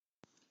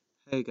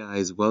Hey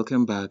guys,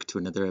 welcome back to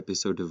another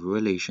episode of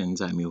Relations.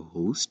 I'm your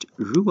host,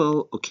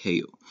 Ruel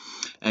Okayo.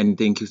 And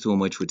thank you so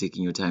much for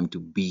taking your time to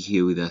be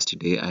here with us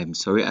today. I'm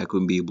sorry I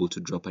couldn't be able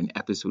to drop an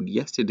episode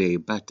yesterday,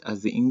 but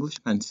as the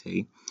Englishmen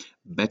say,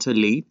 better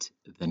late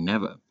than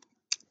never.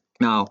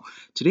 Now,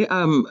 today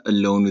I'm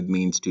alone with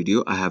me in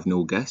studio. I have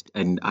no guest,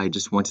 and I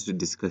just wanted to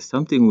discuss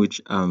something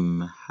which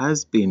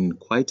has been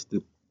quite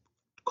the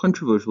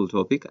controversial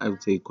topic. I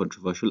would say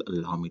controversial,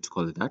 allow me to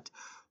call it that,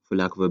 for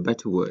lack of a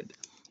better word.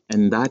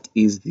 And that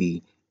is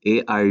the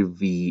ARV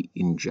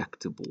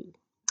injectable.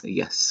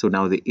 Yes, so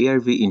now the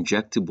ARV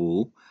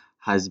injectable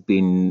has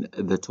been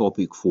the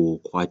topic for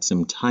quite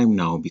some time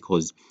now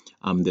because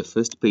the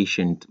first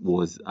patient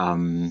was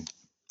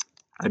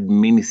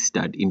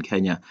administered in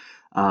Kenya.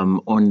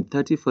 On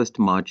 31st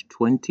March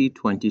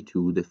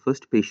 2022, the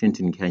first patient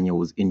in Kenya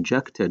was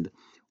injected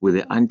with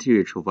the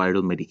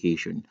antiretroviral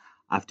medication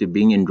after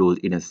being enrolled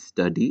in a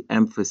study.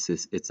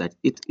 Emphasis is that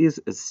it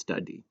is a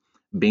study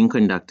being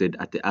conducted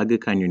at the Aga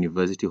Khan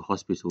University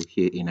Hospital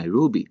here in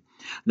Nairobi.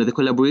 Now, the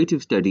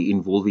collaborative study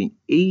involving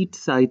 8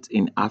 sites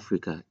in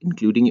Africa,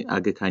 including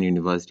Aga Khan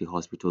University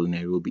Hospital in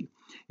Nairobi.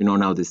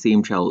 Now the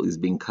same trial is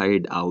being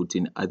carried out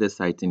in other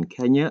sites in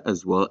Kenya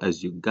as well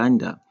as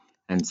Uganda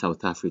and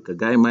South Africa.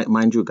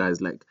 Mind you,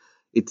 guys, like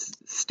it's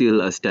still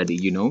a study.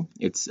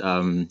 It's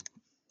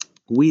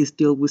we're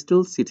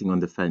still sitting on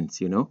the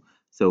fence.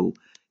 So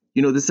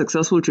the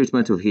successful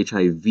treatment of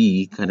HIV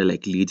kind of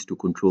like leads to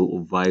control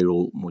of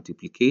viral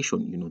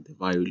multiplication, the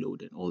viral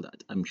load and all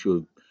that. I'm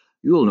sure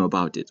you all know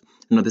about it.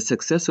 Now, the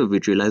success of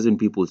it relies on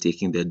people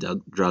taking their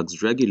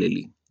drugs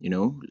regularly,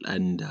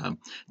 and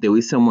the way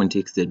someone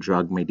takes their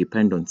drug may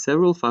depend on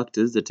several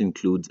factors that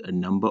includes a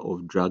number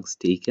of drugs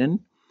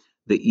taken,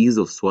 the ease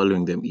of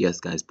swallowing them.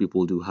 Yes, guys,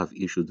 people do have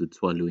issues with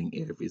swallowing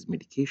ARVs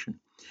medication.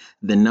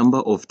 The number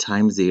of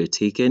times they are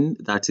taken,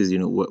 that is,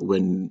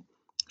 when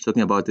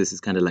talking about this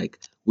is kind of like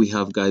we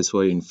have guys who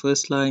are in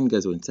first line,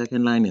 guys who are in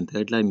second line and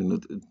third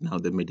line. Now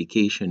the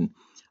medication,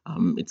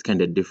 it's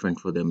kind of different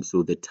for them.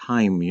 So the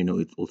time,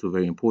 it's also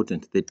very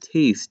important. The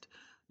taste,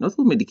 not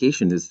all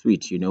medication is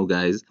sweet,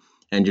 guys,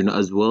 and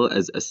as well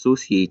as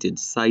associated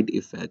side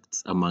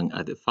effects among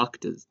other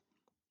factors.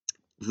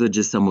 Those are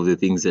just some of the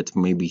things that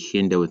maybe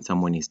hinder when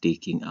someone is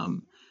taking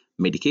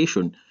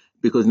medication.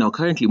 Because now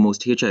currently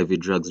most HIV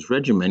drugs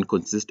regimen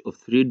consist of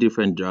 3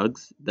 different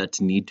drugs that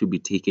need to be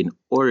taken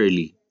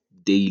orally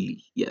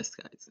daily. Yes,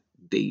 guys,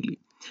 daily.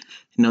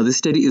 Now this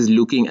study is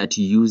looking at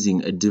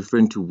using a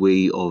different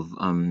way of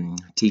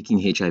taking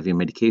HIV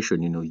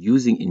medication.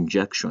 Using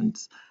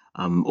injections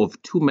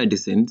of 2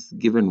 medicines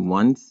given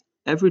once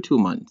every 2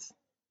 months.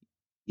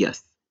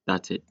 Yes,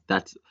 that's it.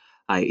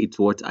 It's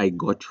what I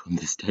got from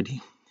the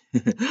study.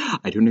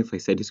 I don't know if I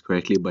said this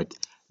correctly, but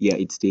yeah,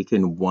 it's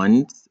taken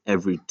once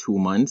every 2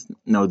 months.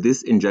 Now,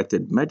 these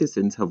injected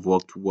medicines have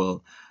worked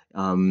well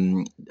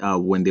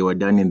when they were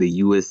done in the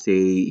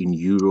USA, in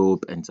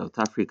Europe, and South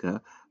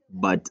Africa,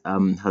 but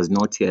has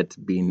not yet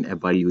been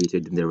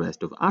evaluated in the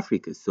rest of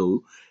Africa.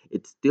 So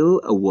it's still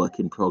a work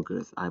in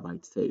progress, I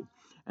might say.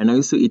 And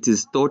also, it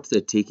is thought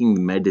that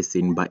taking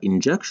medicine by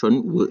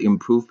injection will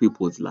improve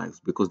people's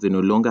lives because they no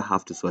longer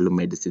have to swallow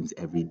medicines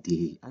every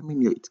day. I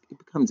mean, it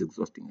becomes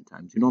exhausting at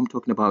times. You know what I'm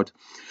talking about?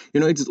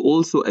 It is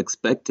also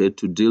expected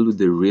to deal with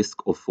the risk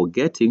of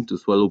forgetting to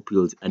swallow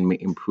pills and may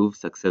improve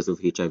success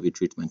of HIV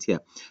treatment here.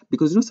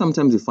 Because,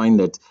 sometimes you find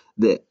that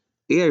the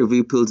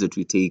ARV pills that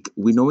we take,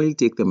 we normally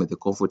take them at the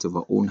comfort of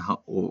our own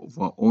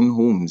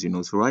homes.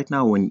 So right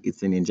now, when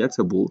it's an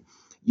injectable,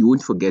 you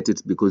won't forget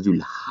it because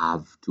you'll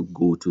have to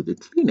go to the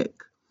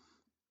clinic.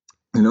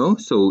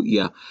 So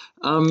yeah,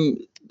 um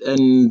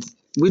and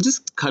we're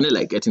just kind of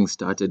like getting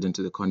started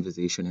into the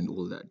conversation and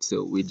all that,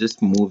 so we're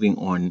just moving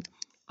on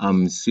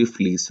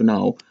swiftly. So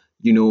now,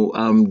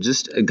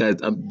 just guys,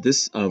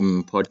 this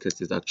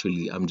podcast is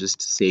actually, I'm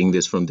just saying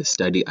this from the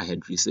study I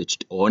had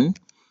researched on.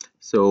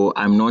 So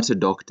I'm not a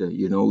doctor,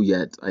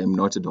 yet I am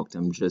not a doctor.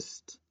 I'm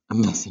just a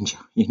messenger.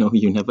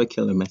 You never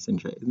kill a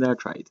messenger, is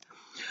that right?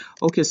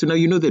 Okay, so now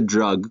the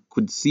drug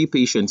could see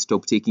patients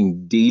stop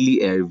taking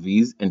daily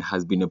ARVs and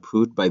has been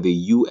approved by the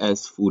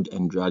US Food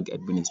and Drug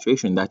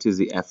Administration, that is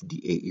the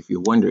FDA, if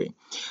you're wondering.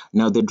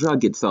 Now, the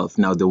drug itself,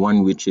 now the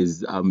one which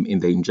is in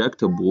the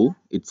injectable,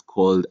 it's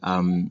called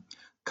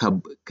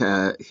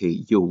hey,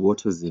 yo,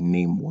 what was the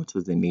name? What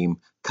was the name?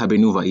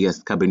 Cabenuva,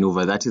 yes,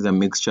 Cabenuva. That is a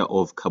mixture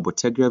of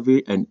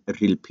cabotegravir and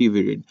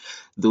rilpivirine.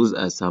 Those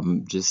are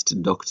some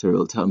just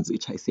doctoral terms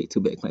which I say to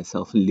make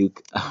myself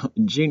look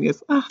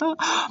genius.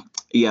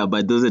 Yeah,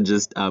 but those are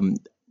just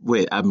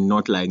wait, I'm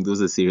not lying.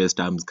 Those are serious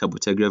terms.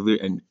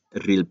 Cabotegravir and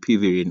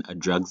rilpivirine are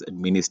drugs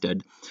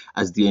administered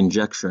as the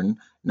injection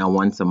now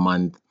once a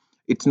month.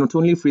 It not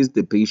only frees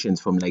the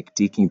patients from like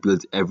taking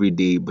pills every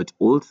day, but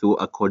also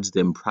accords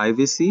them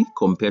privacy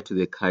compared to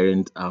the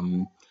current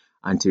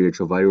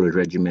antiretroviral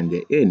regimen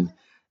they're in.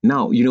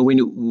 Now,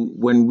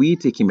 when we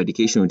taking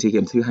medication, we take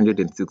them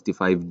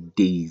 365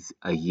 days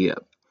a year.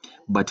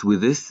 But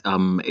with this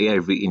ARV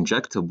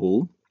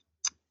injectable,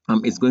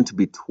 it's going to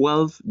be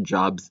 12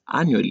 jabs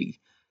annually.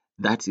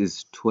 That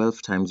is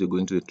 12 times you're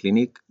going to the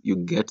clinic, you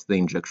get the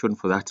injection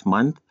for that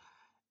month,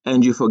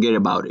 and you forget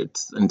about it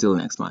until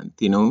next month.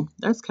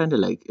 That's kind of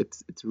like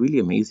it's really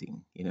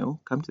amazing.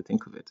 Come to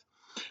think of it.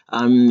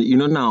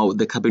 Now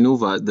the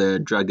Cabenova, the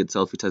drug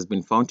itself, it has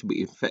been found to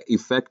be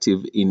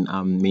effective in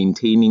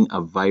maintaining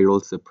a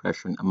viral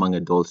suppression among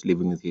adults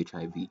living with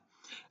HIV.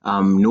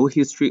 No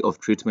history of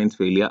treatment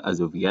failure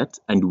as of yet,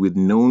 and with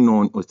no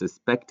known or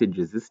suspected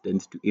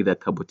resistance to either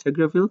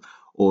cabotegravir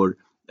or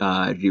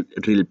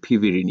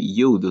rilpivirine.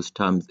 Yo, those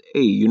terms.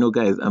 Hey,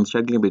 guys, I'm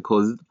struggling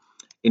because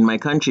in my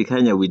country,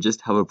 Kenya, we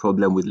just have a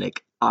problem with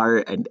like R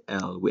and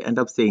L. We end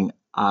up saying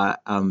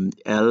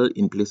L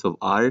in place of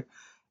R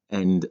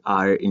and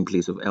R in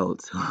place of L.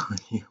 So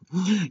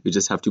you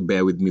just have to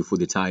bear with me for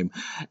the time.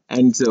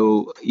 And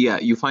so, yeah,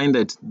 you find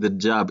that the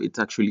jab, it's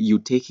actually you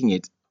taking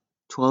it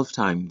 12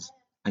 times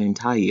an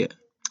entire year.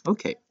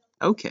 Okay,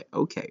 okay.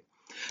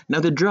 Now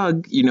the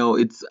drug,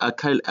 it's a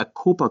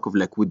co-pack of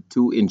like with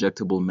two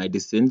injectable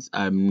medicines,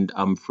 and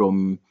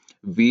from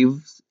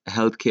Viv's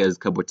Healthcare's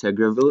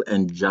cabotegravir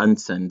and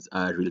Janssen's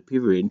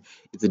rilpivirine.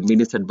 It's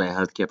administered by a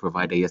healthcare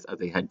provider. Yes, as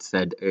I had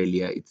said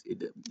earlier,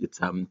 it's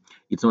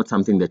not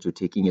something that you're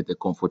taking at the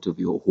comfort of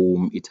your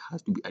home. It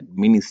has to be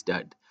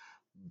administered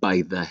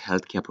by the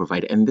healthcare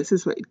provider, and this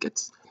is where it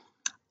gets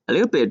a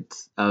little bit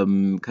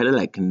kind of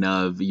like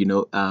nerve,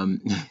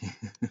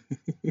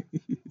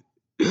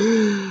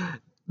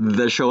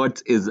 The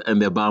short is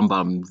and the bam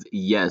bams,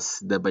 yes,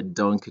 the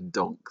badonk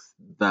donks,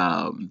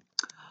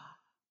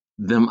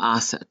 them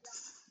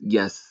assets.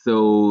 Yes,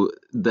 so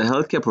the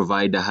healthcare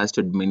provider has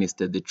to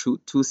administer the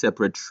two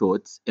separate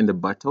shots in the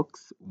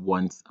buttocks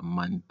once a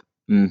month.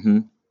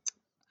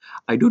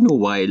 I don't know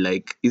why.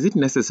 Like, is it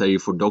necessary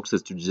for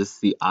doctors to just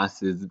see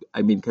asses?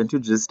 I mean, can't you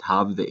just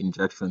have the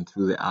injection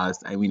through the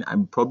ass? I mean,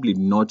 I'm probably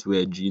not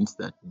wear jeans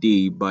that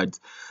day, but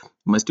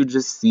must you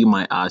just see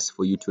my ass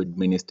for you to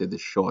administer the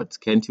shots?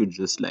 Can't you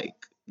just like,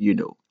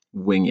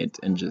 wing it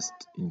and just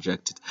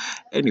inject it?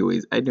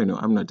 Anyways, I don't know.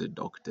 I'm not a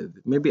doctor.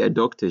 Maybe a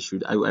doctor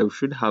should. I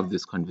should have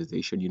this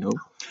conversation.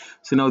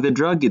 So now the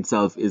drug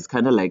itself is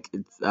kind of like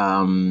it's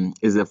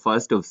is the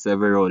first of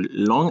several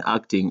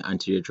long-acting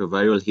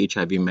antiretroviral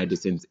HIV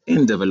medicines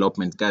in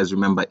development. Guys,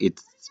 remember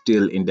it's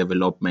still in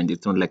development.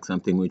 It's not like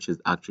something which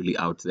is actually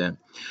out there.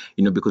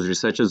 Because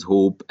researchers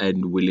hope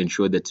and will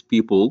ensure that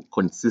people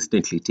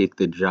consistently take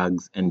the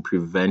drugs and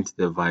prevent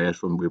the virus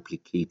from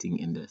replicating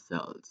in their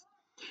cells.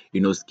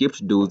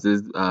 Skipped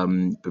doses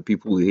for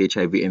people with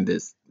HIV and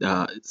this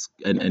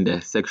and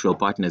their sexual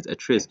partners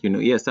at risk.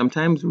 Yeah,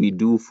 sometimes we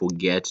do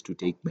forget to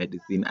take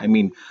medicine. I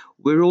mean,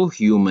 we're all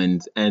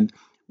humans and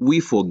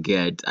we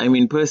forget. I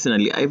mean,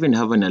 personally, I even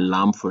have an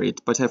alarm for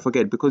it, but I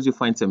forget because you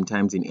find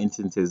sometimes in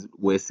instances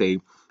where, say,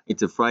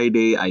 it's a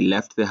Friday, I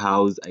left the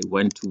house, I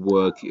went to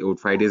work, or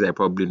Fridays I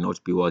probably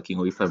not be working,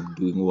 or if I'm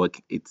doing work,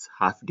 it's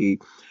half day.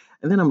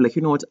 And then I'm like,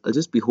 you know what, I'll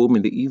just be home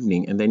in the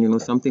evening. And then,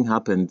 something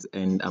happens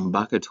and I'm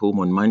back at home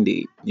on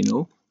Monday.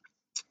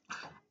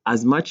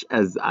 As much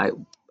as I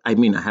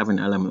mean, I have an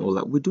alarm and all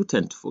that, we do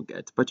tend to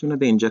forget. But, the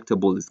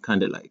injectable is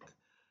kind of like,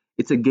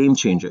 it's a game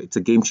changer. It's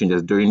a game changer,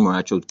 as Doreen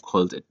Moracho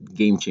called it,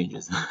 game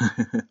changers.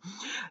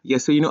 Yeah,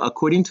 so,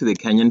 according to the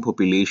Kenyan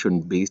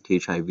population-based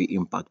HIV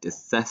impact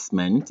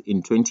assessment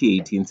in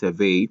 2018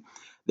 survey,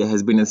 there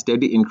has been a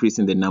steady increase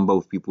in the number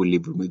of people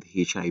living with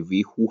HIV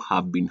who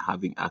have been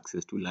having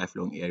access to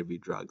lifelong ARV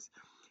drugs.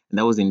 And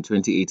that was in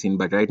 2018,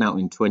 but right now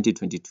in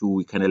 2022,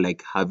 we kind of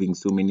like having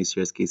so many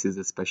serious cases,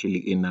 especially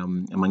in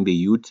among the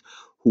youth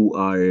who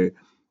are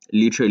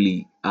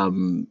literally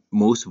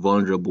most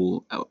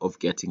vulnerable of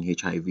getting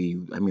HIV.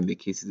 I mean, the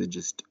cases are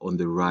just on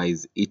the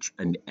rise each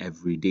and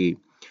every day.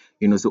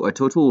 So a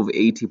total of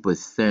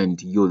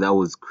 80%, yo, that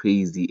was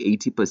crazy.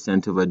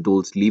 80% of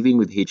adults living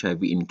with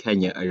HIV in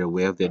Kenya are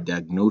aware of their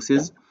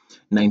diagnosis.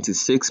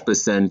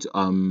 96%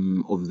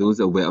 of those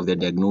aware of their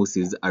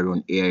diagnosis are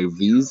on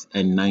ARVs,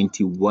 and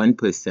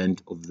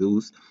 91% of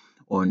those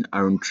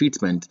are on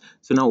treatment.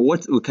 So now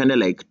what we're kind of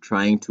like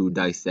trying to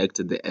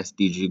dissect the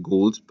SDG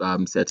goals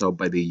set out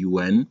by the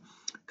UN,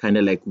 kind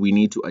of like we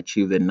need to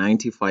achieve the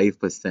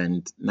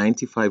 95%,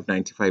 95,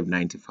 95,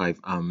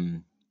 95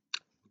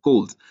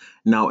 goals.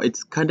 Now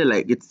it's kind of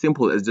like it's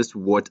simple as just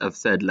what I've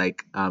said,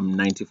 like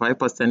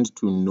 95%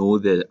 to know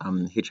the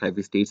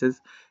HIV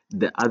status,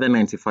 the other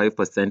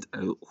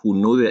 95% who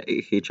know the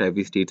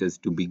HIV status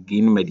to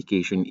begin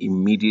medication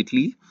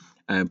immediately,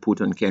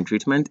 put on care and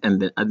treatment, and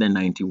the other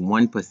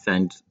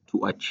 91%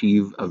 to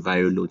achieve a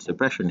viral load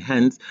suppression.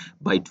 Hence,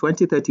 by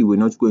 2030, we're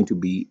going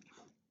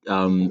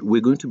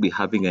to be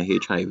having a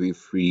HIV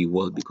free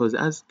world because,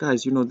 as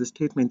guys, the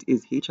statement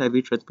is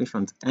HIV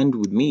transmissions end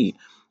with me.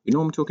 You know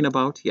what I'm talking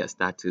about? Yes,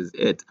 that is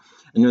it.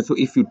 And so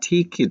if you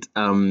take it,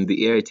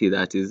 the ART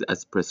that is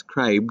as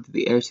prescribed,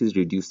 the ARTs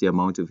reduce the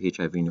amount of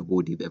HIV in your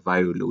body, the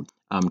viral load,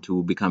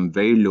 to become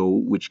very low,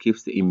 which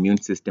keeps the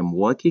immune system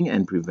working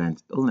and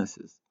prevents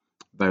illnesses.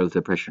 Viral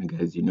suppression,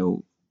 guys,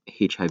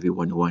 HIV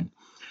 101.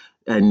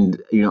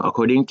 And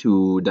according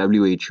to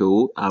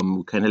WHO,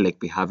 we kind of like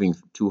be having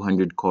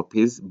 200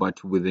 copies,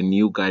 but with the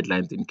new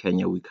guidelines in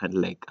Kenya, we kind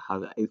of like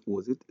have,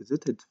 is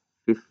it at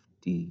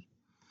 50?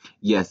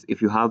 Yes,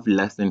 if you have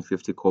less than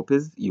 50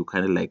 copies, you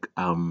kind of like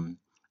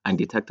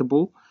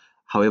undetectable.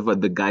 However,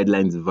 the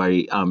guidelines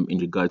vary in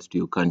regards to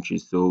your country.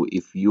 So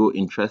if you're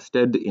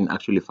interested in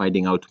actually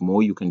finding out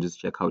more, you can just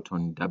check out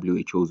on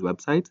WHO's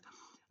website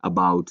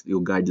about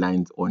your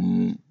guidelines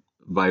on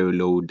viral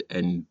load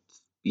and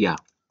yeah,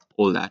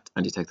 all that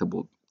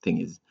undetectable thing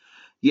is.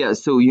 Yeah,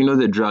 so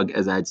the drug,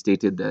 as I had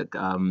stated, that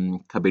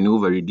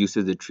Cabenuva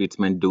reduces the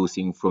treatment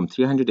dosing from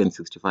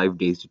 365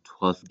 days to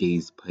 12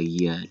 days per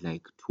year,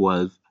 like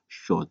 12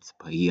 shots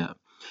per year.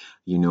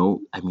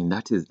 I mean,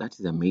 that is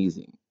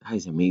amazing. That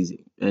is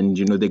amazing. And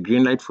the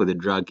green light for the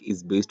drug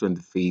is based on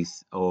the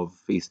phase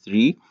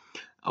 3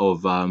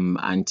 of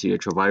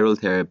antiretroviral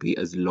therapy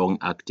as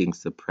long-acting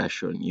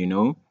suppression.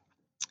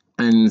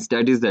 And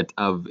studies that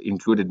have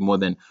included more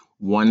than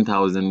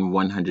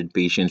 1,100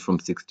 patients from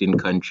 16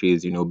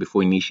 countries,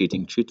 before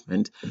initiating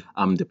treatment,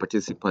 the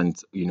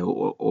participants,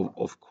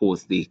 of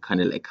course, they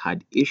kind of like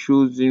had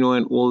issues, and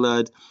all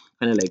that,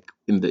 kind of like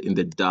in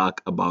the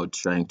dark about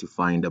trying to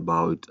find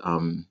about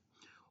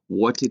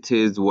what it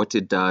is, what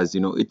it does.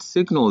 It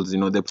signals,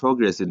 the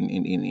progress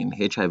in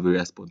HIV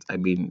response. I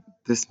mean,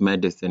 this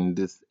medicine,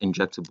 this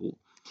injectable,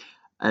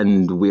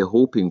 and we're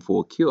hoping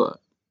for a cure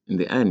in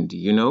the end.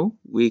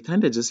 We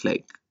kind of just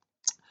like,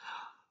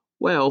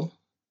 well,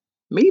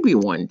 maybe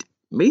one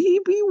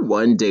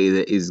day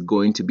there is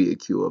going to be a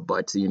cure,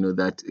 but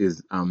that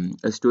is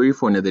a story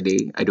for another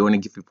day. I don't want to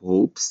give people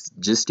hopes.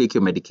 Just take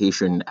your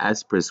medication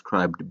as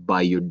prescribed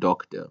by your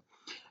doctor,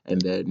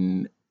 and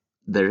then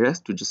the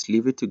rest we just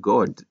leave it to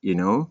God.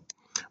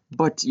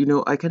 But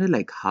I kind of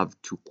like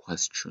have two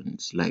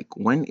questions. Like,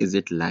 when is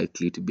it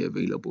likely to be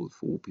available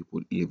for people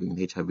living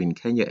with HIV in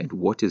Kenya, and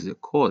what is the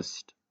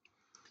cost?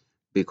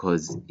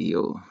 Because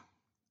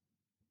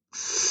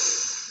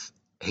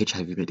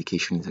HIV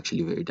medication is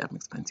actually very damn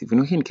expensive.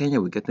 Here in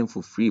Kenya we get them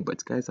for free,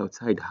 but guys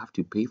outside have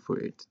to pay for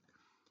it.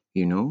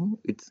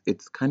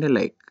 It's kind of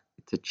like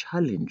it's a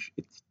challenge.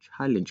 It's a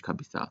challenge,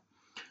 kabisa,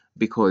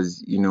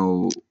 because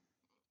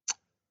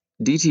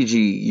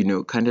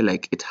DTG, kind of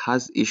like it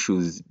has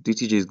issues.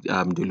 DTG is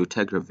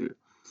dolutegravir.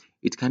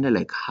 It kind of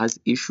like has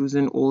issues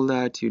and all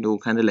that.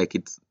 Kind of like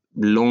its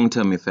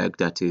long-term effect,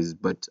 that is.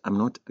 But I'm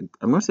not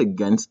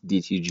against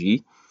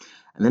DTG.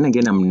 And then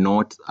again, I'm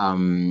not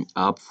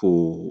up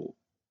for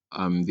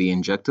the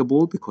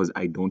injectable because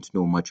I don't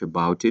know much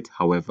about it.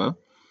 However,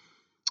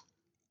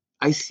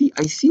 I see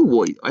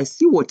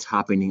what's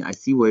happening. I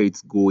see where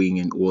it's going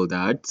and all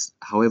that.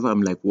 However,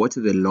 I'm like, what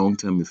are the long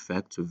term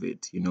effects of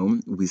it?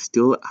 We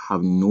still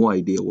have no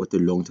idea what the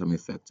long term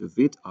effects of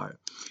it are,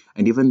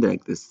 and even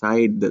like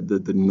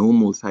the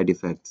normal side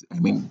effects. I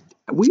mean,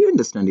 we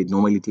understand it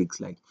normally takes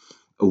like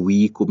a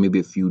week or maybe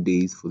a few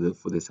days for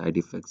the side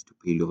effects to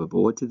peel over. But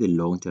what are the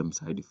long term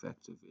side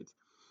effects of it?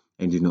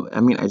 And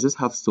I mean, I just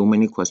have so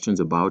many questions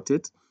about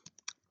it,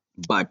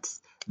 but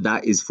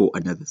that is for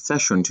another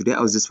session. Today, I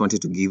was just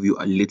wanted to give you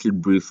a little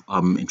brief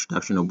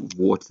introduction of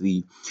what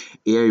the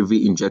ARV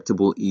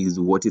injectable is,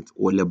 what it's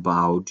all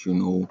about,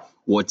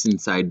 what's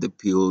inside the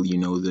pill,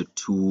 the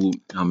two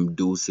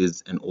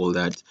doses and all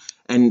that,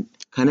 and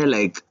kind of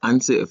like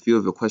answer a few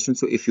of your questions.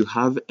 So if you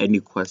have any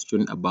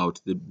question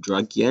about the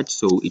drug yet,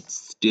 so it's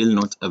still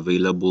not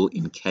available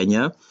in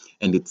Kenya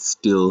and it's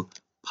still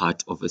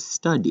part of a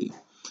study.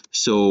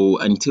 So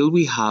until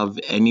we have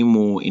any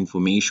more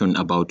information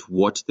about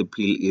what the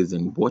pill is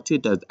and what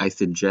it does, I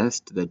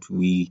suggest that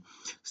we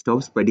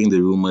stop spreading the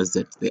rumors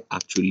that the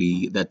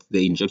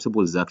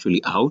injectable is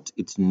actually out.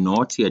 It's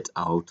not yet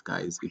out,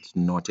 guys. It's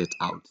not yet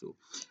out. So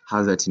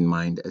have that in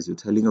mind as you're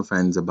telling your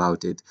friends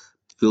about it.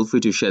 Feel free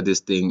to share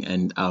this thing,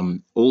 and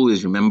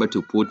always remember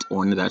to put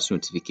on that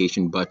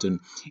notification button,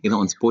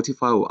 on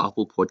Spotify or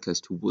Apple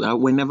Podcast.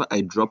 Whenever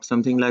I drop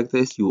something like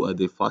this, you are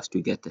the first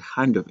to get the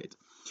hand of it.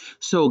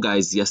 So,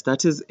 guys, yes,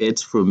 that is it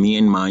for me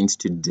and mine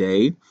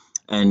today.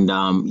 And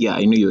yeah,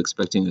 I know you're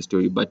expecting a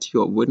story, but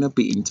we're not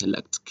be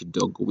intellect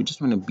kidogo. We just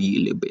want to be a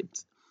little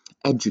bit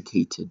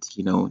educated.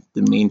 The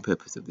main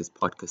purpose of this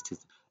podcast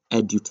is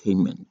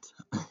edutainment.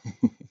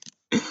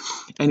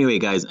 Anyway,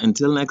 guys,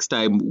 until next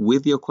time,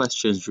 with your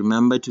questions,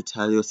 remember to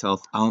tell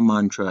yourself our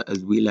mantra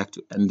as we like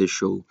to end the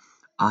show: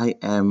 I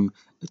am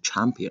a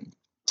champion.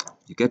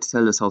 You get to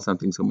tell yourself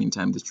something so many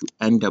times that you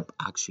end up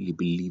actually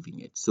believing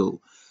it.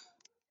 So,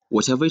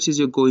 whatever it is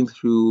you're going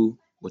through,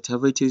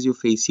 whatever it is you're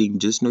facing,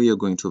 just know you're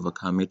going to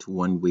overcome it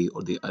one way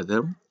or the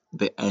other.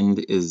 The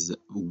end is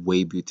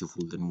way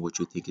beautiful than what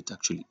you think it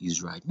actually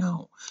is right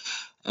now.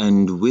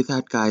 And with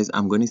that, guys,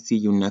 I'm going to see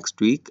you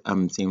next week,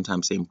 same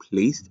time, same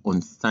place,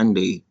 on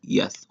Sunday.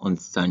 Yes, on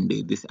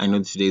Sunday. I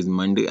know today is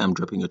Monday. I'm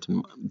dropping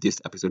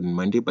this episode on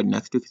Monday, but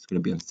next week it's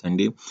going to be on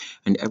Sunday,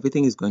 and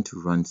everything is going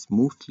to run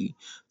smoothly.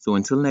 So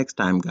until next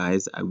time,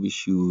 guys, I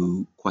wish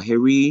you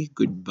kwaheri,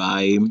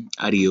 goodbye,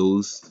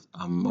 adios,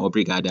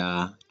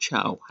 obrigada,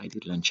 ciao. I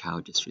did learn ciao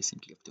just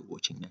recently after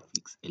watching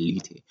Netflix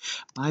Elite.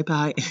 Bye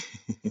bye.